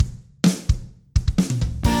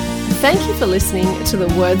Thank you for listening to the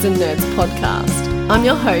Words and Nerds podcast. I'm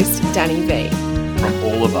your host, Danny V. From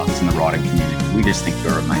all of us in the writing community, we just think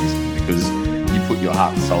you're amazing because you put your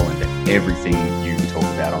heart and soul into everything you talk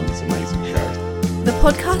about on this amazing show. The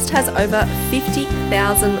podcast has over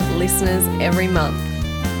 50,000 listeners every month.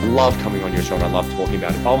 I love coming on your show and I love talking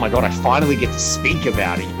about it. Oh my God, I finally get to speak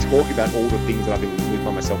about it. You talk about all the things that I've been living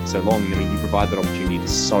by myself for so long. I mean, you provide that opportunity to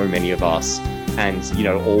so many of us and, you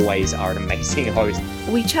know, always are an amazing host.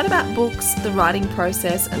 We chat about books, the writing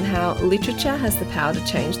process, and how literature has the power to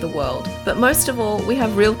change the world. But most of all, we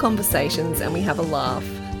have real conversations and we have a laugh.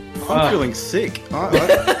 I'm feeling sick.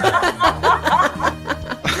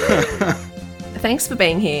 Thanks for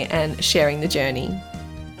being here and sharing the journey.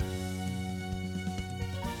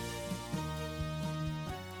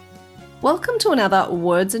 Welcome to another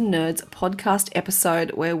Words and Nerds podcast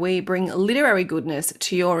episode where we bring literary goodness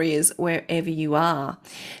to your ears wherever you are.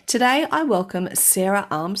 Today I welcome Sarah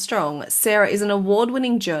Armstrong. Sarah is an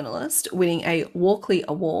award-winning journalist, winning a Walkley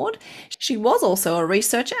Award. She was also a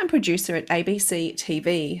researcher and producer at ABC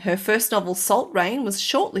TV. Her first novel, Salt Rain, was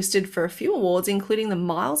shortlisted for a few awards, including the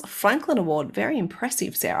Miles Franklin Award. Very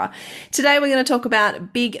impressive, Sarah. Today we're going to talk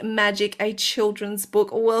about Big Magic, a children's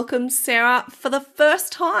book. Welcome, Sarah, for the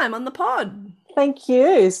first time on the pod. Thank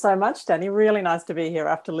you so much, Danny. Really nice to be here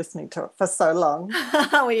after listening to it for so long.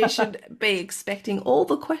 Well, you should be expecting all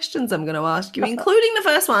the questions I'm going to ask you, including the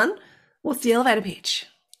first one. What's the elevator pitch?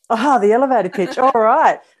 Oh, the elevator pitch. All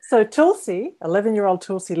right. So Tulsi, 11-year-old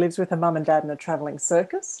Tulsi, lives with her mum and dad in a travelling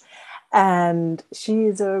circus, and she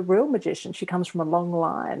is a real magician. She comes from a long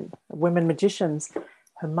line of women magicians.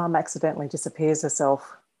 Her mum accidentally disappears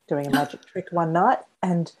herself doing a magic trick one night,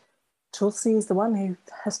 and Tulsi is the one who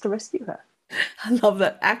has to rescue her. I love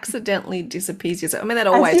that. Accidentally disappears yourself. I mean, that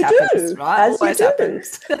always happens, right? Always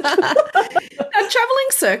happens. A travelling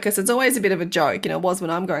circus, it's always a bit of a joke. You know, it was when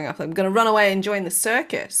I'm growing up. I'm going to run away and join the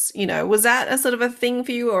circus. You know, was that a sort of a thing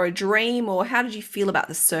for you or a dream, or how did you feel about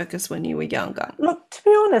the circus when you were younger? Look, to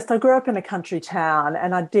be honest, I grew up in a country town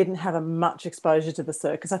and I didn't have a much exposure to the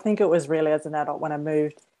circus. I think it was really as an adult when I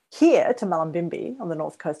moved here to Mullumbimby on the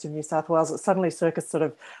north coast of New South Wales that suddenly circus sort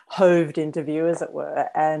of hoved into view, as it were.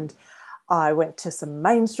 And I went to some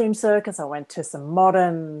mainstream circus. I went to some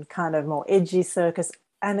modern, kind of more edgy circus.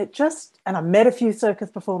 And I met a few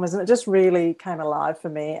circus performers and it just really came alive for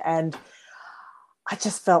me. And I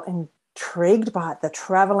just felt intrigued by it, the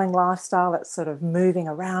traveling lifestyle, that's sort of moving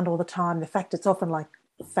around all the time. The fact it's often like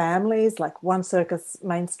families, like one circus,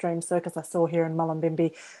 mainstream circus I saw here in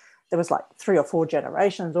Mullumbimby, there was like 3 or 4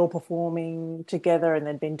 generations all performing together, and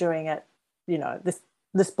they'd been doing it, you know,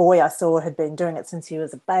 this boy I saw had been doing it since he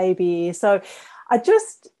was a baby. So I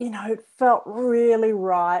just, you know, it felt really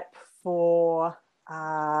ripe for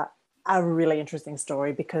a really interesting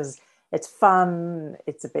story because it's fun,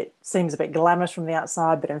 seems a bit glamorous from the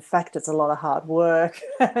outside, but in fact it's a lot of hard work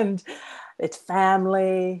and it's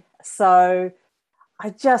family. So I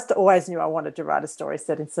just always knew I wanted to write a story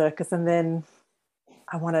set in circus, and then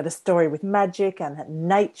I wanted a story with magic and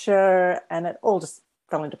nature, and it all just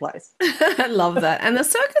fell into place. I love that. And the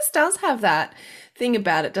circus does have that thing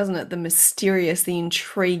about it, doesn't it? The mysterious, the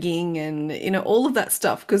intriguing, and, you know, all of that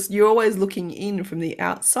stuff, because you're always looking in from the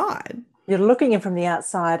outside. You're looking in from the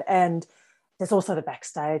outside, and there's also the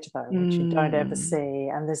backstage, though, which you don't ever see.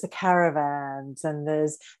 And there's the caravans, and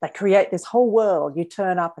they create this whole world. You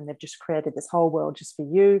turn up and they've just created this whole world just for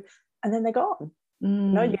you, and then they're gone. You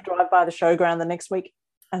know, you drive by the showground the next week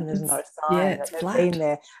and there's no sign that they've been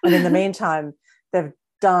there. And in the meantime, they've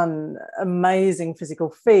done amazing physical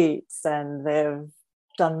feats and they've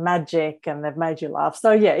done magic and they've made you laugh.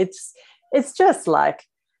 So yeah, it's just like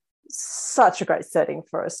such a great setting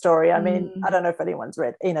for a story. I mean, I don't know if anyone's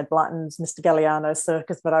read Enid Blyton's Mr. Galliano's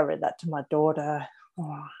Circus, but I read that to my daughter.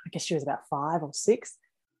 I guess she was about 5 or 6,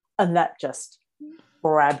 and that just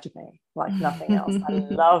grabbed me like nothing else. I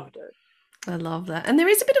loved it. I love that. And there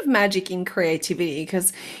is a bit of magic in creativity,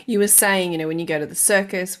 because you were saying, you know, when you go to the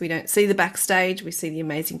circus, we don't see the backstage, we see the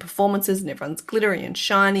amazing performances and everyone's glittery and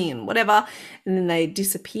shiny and whatever, and then they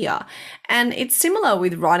disappear. And it's similar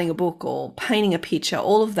with writing a book or painting a picture,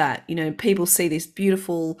 all of that. You know, people see this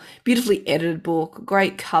beautifully edited book,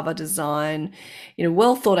 great cover design, you know,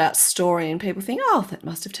 well thought out story, and people think, oh, that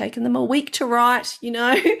must have taken them a week to write, you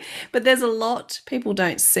know. But there's a lot people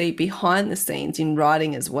don't see behind the scenes in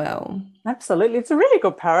writing as well. Absolutely. It's a really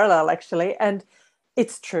good parallel, actually. And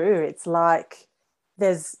it's true. It's like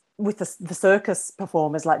there's, with the circus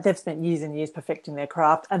performers, like they've spent years and years perfecting their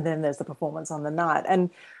craft, and then there's the performance on the night.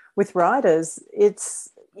 And with writers, it's,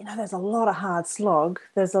 you know, there's a lot of hard slog.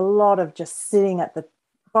 There's a lot of just sitting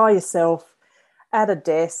by yourself at a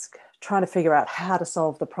desk trying to figure out how to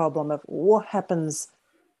solve the problem of what happens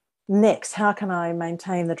next. How can I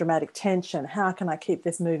maintain the dramatic tension? How can I keep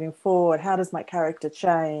this moving forward? How does my character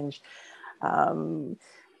change?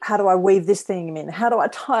 How do I weave this thing in? How do I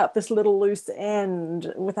tie up this little loose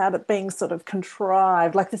end without it being sort of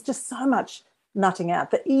contrived? Like, there's just so much nutting out.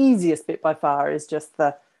 The easiest bit by far is just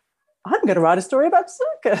I'm going to write a story about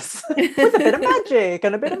circus with a bit of magic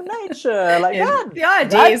and a bit of nature. Like that. The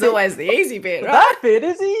idea is always the easy bit, right? That bit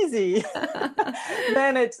is easy.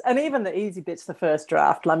 And even the easy bit's the first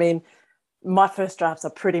draft. I mean, my first drafts are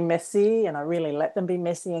pretty messy, and I really let them be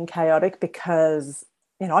messy and chaotic because,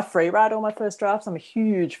 I free write all my first drafts. I'm a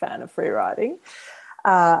huge fan of free writing,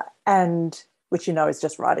 and which, is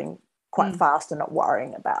just writing quite fast and not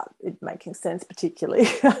worrying about it making sense particularly.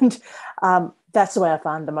 And that's the way I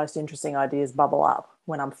find the most interesting ideas bubble up,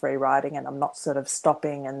 when I'm free writing and I'm not sort of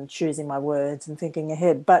stopping and choosing my words and thinking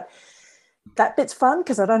ahead. But that bit's fun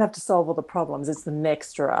because I don't have to solve all the problems. It's the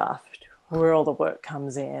next draft where all the work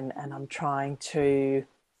comes in, and I'm trying to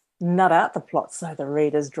nut out the plot so the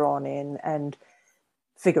reader's drawn in and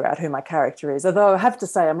figure out who my character is. Although I have to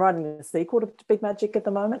say, I'm writing a sequel to Big Magic at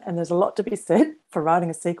the moment, and there's a lot to be said for writing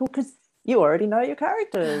a sequel because you already know your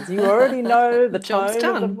characters. You already know the tone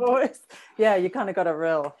of the voice. Yeah, you kind of got a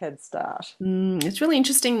real head start. It's really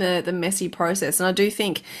interesting, the messy process. And I do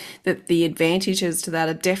think that the advantages to that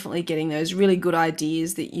are definitely getting those really good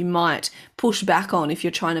ideas that you might push back on if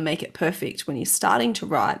you're trying to make it perfect when you're starting to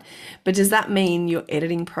write. But does that mean your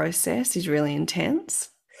editing process is really intense?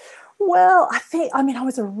 Well, I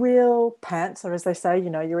was a real pantser, as they say.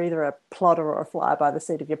 You're either a plotter or a fly by the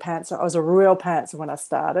seat of your pants. So I was a real pantser when I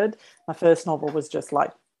started. My first novel was just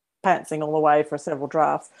like pantsing all the way for several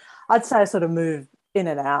drafts. I'd say I sort of move in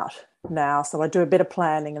and out now. So I do a bit of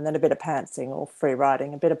planning and then a bit of pantsing or free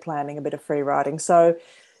writing, a bit of planning, a bit of free writing. So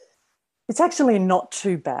it's actually not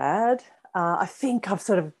too bad. I think I've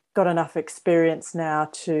sort of got enough experience now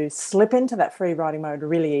to slip into that free writing mode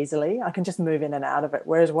really easily. I can just move in and out of it,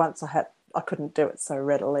 whereas once I couldn't do it so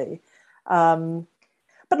readily. But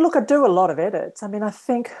look, I do a lot of edits. I mean, I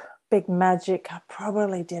think Big Magic, I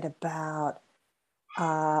probably did about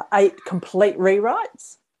 8 complete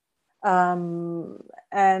rewrites. And,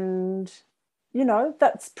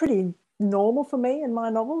 that's pretty normal for me in my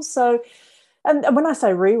novels. So, and when I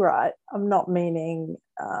say rewrite, I'm not meaning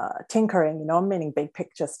tinkering, I'm meaning big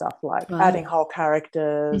picture stuff like adding whole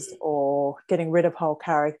characters or getting rid of whole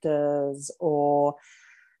characters, or,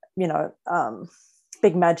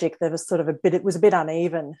 Big Magic, there was sort of it was a bit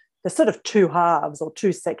uneven. There's sort of 2 halves or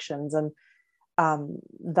 2 sections, and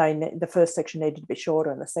the first section needed to be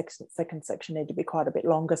shorter and the second section needed to be quite a bit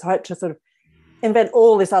longer. So I had to sort of invent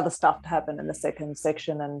all this other stuff to happen in the second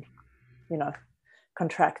section and,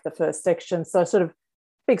 contract the first section. So sort of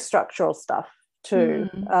big structural stuff too.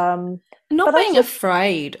 Not being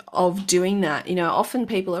afraid of doing that. Often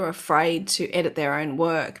people are afraid to edit their own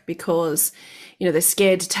work because, they're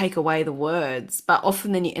scared to take away the words, but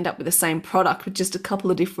often then you end up with the same product with just a couple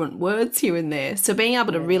of different words here and there. So being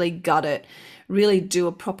able to really gut it, really do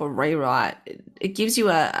a proper rewrite, it gives you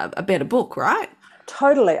a better book, right?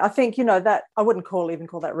 Totally. I think, that I wouldn't even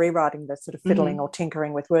call that rewriting, the sort of fiddling or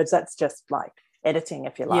tinkering with words. That's just like editing,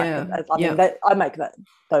 if you like. I make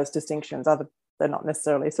those distinctions. They're not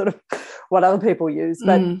necessarily sort of what other people use.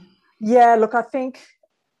 But yeah, look, I think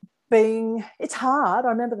it's hard. I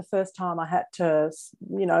remember the first time I had to,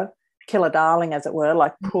 kill a darling, as it were,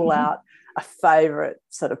 like pull out a favourite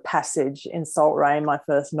sort of passage in Salt Rain, my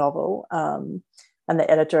first novel. And the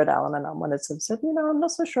editor at Allen and Unwin had said, I'm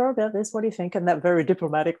not so sure about this. What do you think? In that very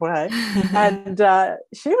diplomatic way. And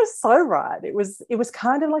she was so right. It was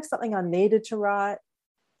kind of like something I needed to write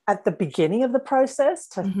at the beginning of the process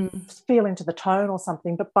to feel into the tone or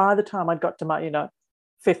something. But by the time I'd got to my, 5th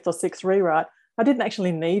or 6th rewrite, I didn't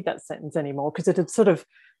actually need that sentence anymore because it had sort of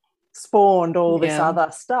spawned all this other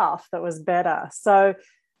stuff that was better. So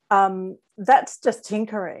that's just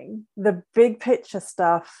tinkering. The big picture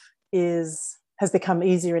stuff has become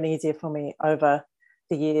easier and easier for me over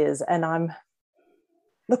the years. And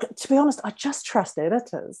to be honest, I just trust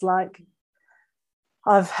editors. Like,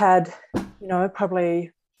 I've had,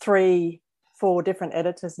 probably 3-4 different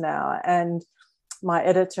editors now, and my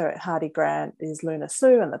editor at Hardy Grant is Luna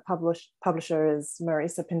Sue, and the publisher is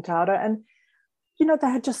Marisa Pintado. And,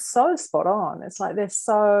 they're just so spot on. It's like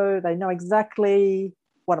they know exactly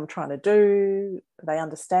what I'm trying to do. They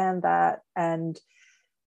understand that. And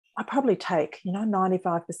I probably take,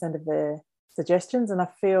 95% of their suggestions, and I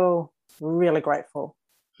feel really grateful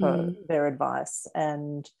for their advice.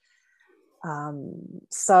 And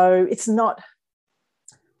so it's not,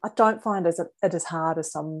 I don't find it as hard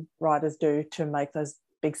as some writers do to make those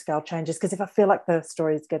big scale changes, because if I feel like the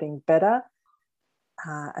story is getting better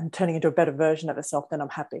and turning into a better version of itself, then I'm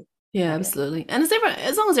happy. Yeah, absolutely. And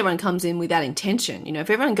as long as everyone comes in with that intention, if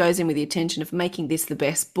everyone goes in with the intention of making this the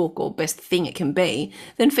best book or best thing it can be,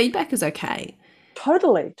 then feedback is okay.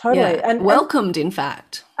 Totally. Yeah, And welcomed, in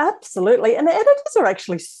fact. Absolutely. And the editors are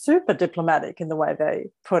actually super diplomatic in the way they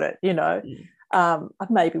put it, I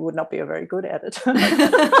maybe would not be a very good editor,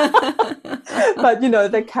 but,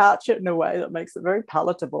 they couch it in a way that makes it very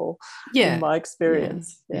palatable in my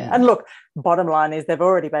experience. Yeah. And look, bottom line is they've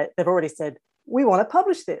already said, we want to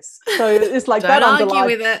publish this. So it's like Don't argue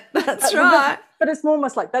with it. That's right. But it's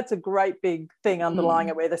almost like that's a great big thing underlying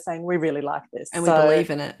it, where they're saying we really like this. And we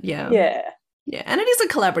believe in it. Yeah. Yeah. Yeah. And it is a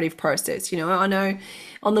collaborative process. I know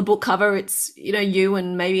on the book cover it's, you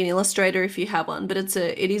and maybe an illustrator if you have one, but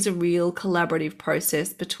it is a real collaborative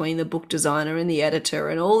process between the book designer and the editor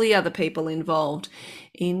and all the other people involved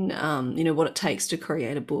in, what it takes to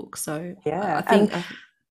create a book. So yeah.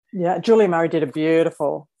 Julia Murray did a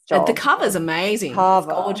beautiful job. The cover's amazing. It's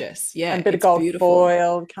gorgeous. Yeah. And a bit of gold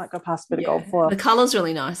foil. Can't go past a bit of gold foil. The colour's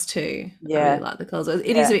really nice too. Yeah. I really like the colours.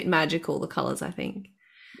 It is a bit magical, the colours, I think.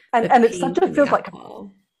 And it feels like a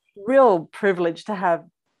real privilege to have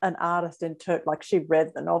an artist interpret, like she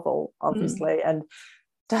read the novel, obviously, and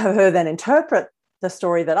to have her then interpret the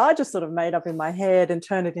story that I just sort of made up in my head and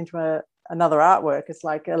turn it into another artwork. It's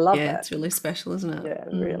like, I love that. Yeah, it's really special, isn't it? Yeah,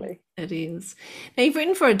 really. It is. Now, you've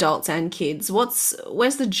written for adults and kids.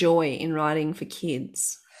 Where's the joy in writing for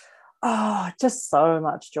kids? Oh, just so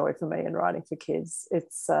much joy for me in writing for kids.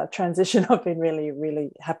 It's a transition I've been really,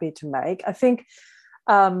 really happy to make. I think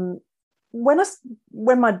when I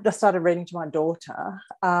started reading to my daughter,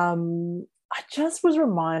 I just was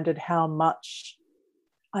reminded how much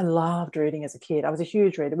I loved reading as a kid. I was a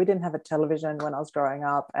huge reader. We didn't have a television when I was growing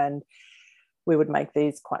up, and we would make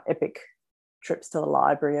these quite epic trips to the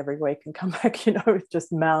library every week and come back, with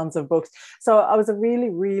just mounds of books. So I was a really,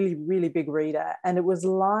 really, really big reader. And it was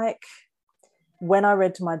like when I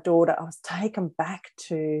read to my daughter, I was taken back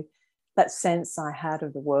to that sense I had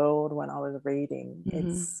of the world when I was reading.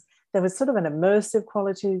 There was sort of an immersive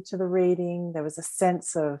quality to the reading. There was a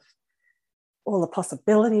sense of all the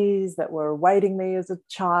possibilities that were awaiting me as a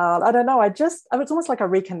child. I don't know. It's almost like I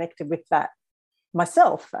reconnected with that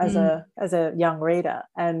myself as a young reader,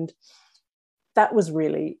 and that was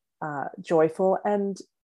really joyful. And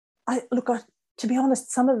to be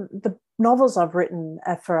honest, some of the novels I've written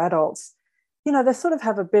for adults, they sort of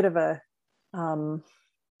have a bit of a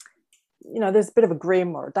there's a bit of a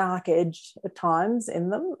grim or a dark edge at times in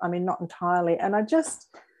them. I mean, not entirely. And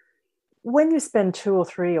when you spend 2 or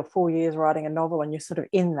 3 or 4 years writing a novel and you're sort of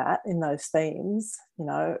in those themes,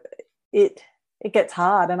 it gets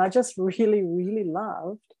hard. And I just really, really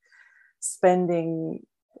loved spending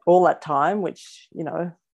all that time, which,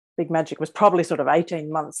 Big Magic was probably sort of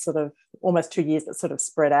 18 months, sort of almost 2 years, that sort of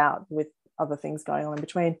spread out with other things going on in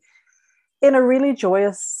between, in a really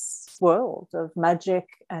joyous world of magic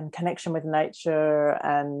and connection with nature.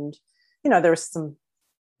 And there are some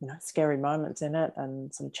scary moments in it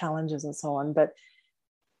and some challenges and so on, but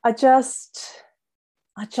I just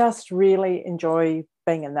really enjoy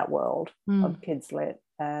being in that world of Kids Lit.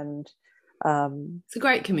 And it's a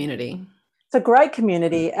great community.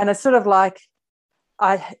 And it's sort of like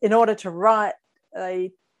in order to write an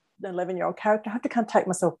 11-year-old character, I have to kind of take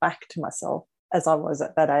myself back to myself as I was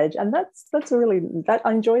at that age. And I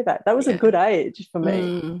enjoy that. That was a good age for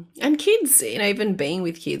me. And kids, even being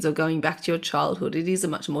with kids or going back to your childhood, it is a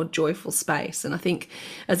much more joyful space. And I think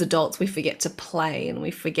as adults, we forget to play and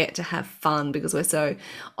we forget to have fun because we're so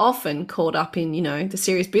often caught up in, the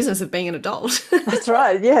serious business of being an adult. That's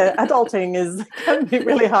right. Yeah. Adulting can be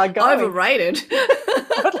really hard going. Overrated.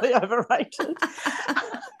 Totally overrated.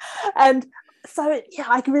 And so,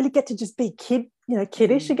 I can really get to just be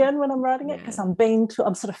kiddish again when I'm writing it, because I'm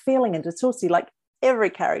sort of feeling into Tulsi. Like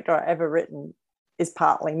every character I've ever written is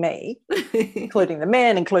partly me, including the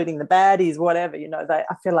men, including the baddies, whatever,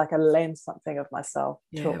 I feel like I lend something of myself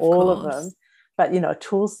to all of them. But,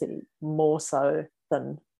 Tulsi more so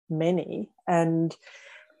than many. And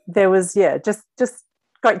there was, just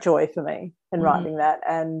great joy for me in writing that.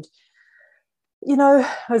 And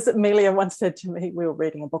as Amelia once said to me, we were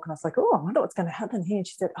reading a book and I was like, oh, I wonder what's going to happen here. And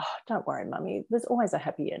she said, oh, don't worry, Mummy, there's always a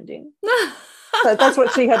happy ending. So that's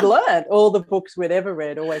what she had learned. All the books we'd ever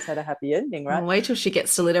read always had a happy ending, right? Well, wait till she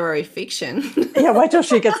gets to literary fiction. Wait till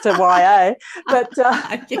she gets to YA. But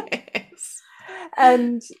yes.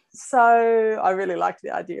 And so I really liked the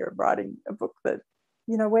idea of writing a book that,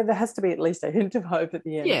 where there has to be at least a hint of hope at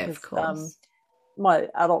the end. Yeah, of course. My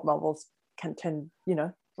adult novels can tend,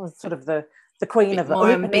 sort of the the queen of the more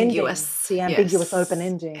open ambiguous. ending, the ambiguous Yes. open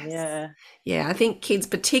ending. Yes. Yeah. Yeah, I think kids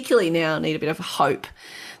particularly now need a bit of hope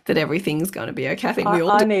that everything's going to be okay. I think we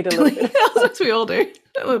all I do. need a little bit. That's what we all do.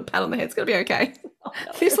 A pat on the head, it's going to be okay.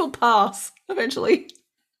 This will pass eventually.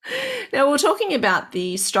 Now, we're talking about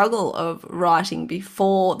the struggle of writing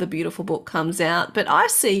before the beautiful book comes out, but I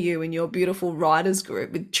see you in your beautiful writers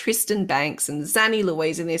group with Tristan Banks and Zanny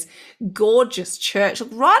Louise in this gorgeous church. Look,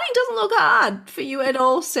 writing doesn't look hard for you at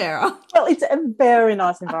all, Sarah. Well, it's a very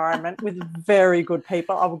nice environment with very good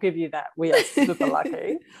people. I will give you that. We are super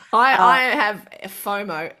lucky. I have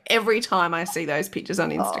FOMO every time I see those pictures on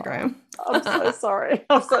Instagram. I'm so sorry.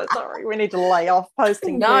 I'm so sorry. We need to lay off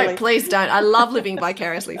posting. No, really. please don't. I love living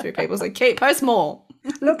vicariously through people. So post more.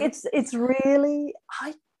 Look, it's really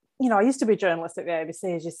I used to be a journalist at the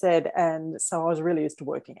ABC, as you said, and so I was really used to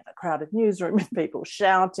working in a crowded newsroom with people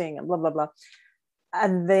shouting and blah blah blah.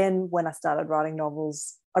 And then when I started writing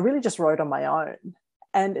novels, I really just wrote on my own,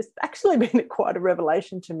 and it's actually been quite a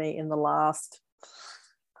revelation to me in the last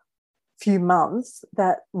few months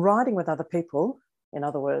that writing with other people, in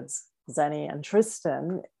other words, Zanny and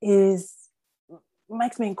Tristan,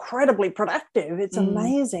 makes me incredibly productive. It's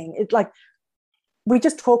amazing. It's like we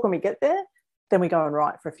just talk when we get there, then we go and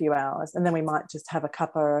write for a few hours, and then we might just have a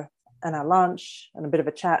cuppa and our lunch and a bit of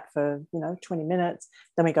a chat for 20 minutes,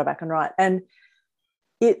 then we go back and write. And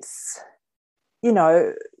it's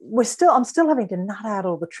I'm still having to nut out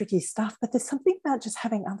all the tricky stuff, but there's something about just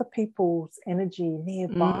having other people's energy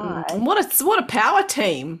nearby. What a power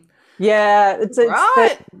team. Yeah, it's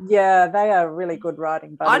right. They are really good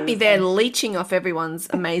writing buddies. I'd be there leeching off everyone's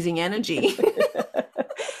amazing energy.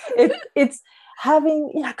 It's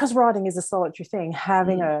having, because writing is a solitary thing,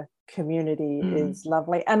 having a community is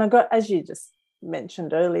lovely. And as you just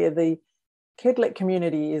mentioned earlier, the Kidlit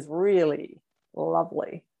community is really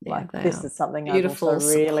lovely. Yeah, this is something beautiful, I've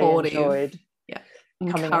also really supportive, enjoyed.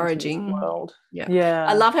 Encouraging world. Yeah.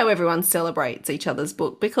 I love how everyone celebrates each other's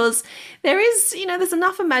book, because there is, there's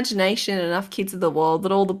enough imagination and enough kids of the world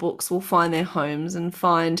that all the books will find their homes and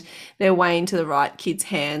find their way into the right kids'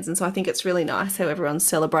 hands. And so I think it's really nice how everyone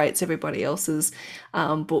celebrates everybody else's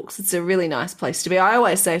books. It's a really nice place to be. I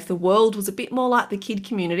always say if the world was a bit more like the kid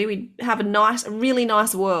community, we'd have a really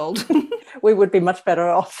nice world. We would be much better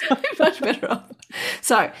off. Much better off.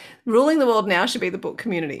 So ruling the world now should be the book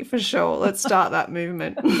community for sure. Let's start that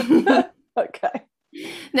movement. Okay.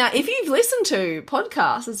 Now, if you've listened to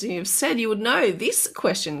podcasts, as you've said, you would know this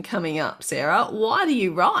question coming up, Sarah. Why do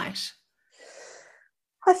you write?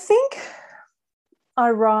 I think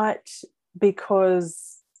I write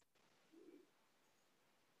because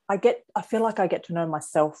I feel like I get to know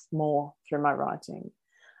myself more through my writing.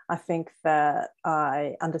 I think that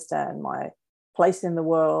I understand my place in the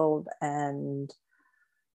world and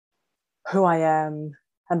who I am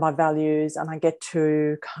and my values, and I get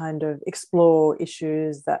to kind of explore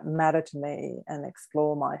issues that matter to me and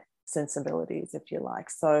explore my sensibilities, if you like.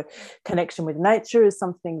 So connection with nature is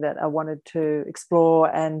something that I wanted to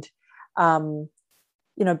explore, and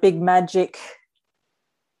big magic,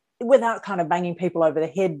 without kind of banging people over the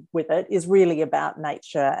head with it, is really about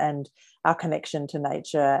nature and our connection to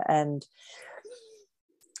nature. And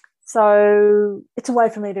so it's a way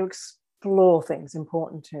for me to explore things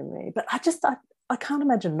important to me. But I can't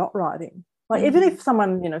imagine not writing. Like, even if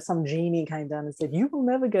someone, some genie came down and said, you will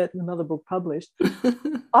never get another book published,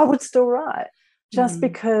 I would still write, just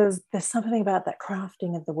because there's something about that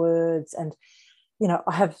crafting of the words. And,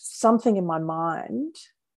 I have something in my mind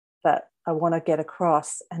that I want to get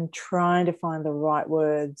across, and trying to find the right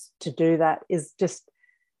words to do that is just,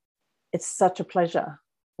 it's such a pleasure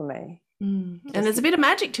for me. And there's a bit of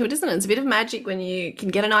magic to it, isn't it? It's a bit of magic when you can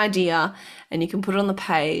get an idea and you can put it on the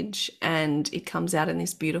page and it comes out in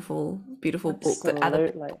this beautiful, beautiful book that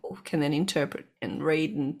other people can then interpret and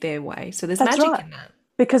read in their way. So there's magic in that.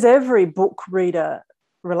 Because every book reader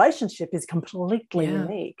relationship is completely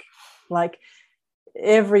unique. Like,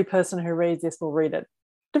 every person who reads this will read it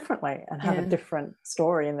differently and have a different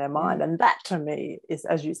story in their mind, and that to me is,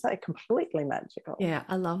 as you say, completely magical.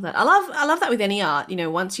 I love that. I love that with any art.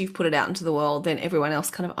 Once you've put it out into the world, then everyone else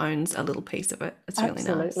kind of owns a little piece of it. It's really nice.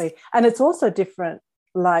 Absolutely. And it's also different.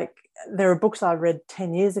 Like, there are books I read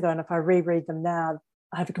 10 years ago, and if I reread them now,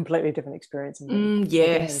 I have a completely different experience.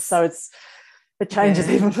 Yes. So it changes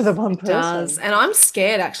even for the one person. It does. And I'm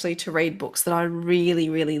scared actually to read books that I really,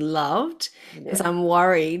 really loved, because I'm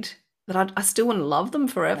worried that I still want to love them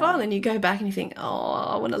forever. And then you go back and you think,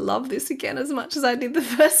 I want to love this again as much as I did the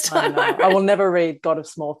first time I read. I will never read God of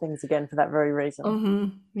Small Things again for that very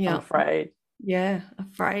reason. Yeah. I'm afraid. Yeah,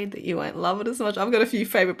 afraid that you won't love it as much. I've got a few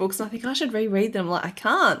favourite books and I think I should reread them. Like, I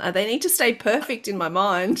can't. They need to stay perfect in my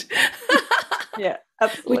mind. Yeah,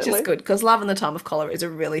 absolutely. Which is good because Love in the Time of Cholera is a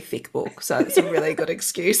really thick book. So it's a really good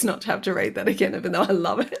excuse not to have to read that again, even though I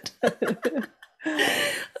love it.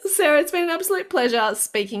 Sarah, it's been an absolute pleasure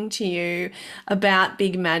speaking to you about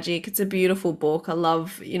Big Magic. It's a beautiful book. I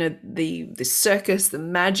love, the circus, the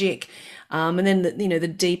magic, and then the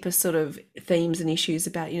deeper sort of themes and issues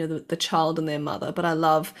about, the child and their mother. But I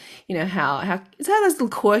love, how there's little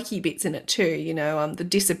quirky bits in it too. The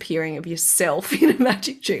disappearing of yourself in a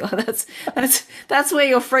magic trick. Like that's where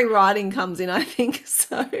your free writing comes in, I think.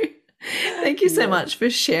 So. Thank you so much for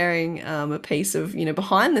sharing a piece of,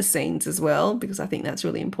 behind the scenes as well, because I think that's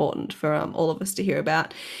really important for all of us to hear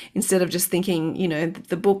about, instead of just thinking,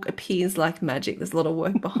 the book appears like magic. There's a lot of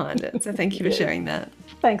work behind it. So thank you for sharing that.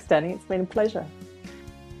 Thanks, Danny. It's been a pleasure.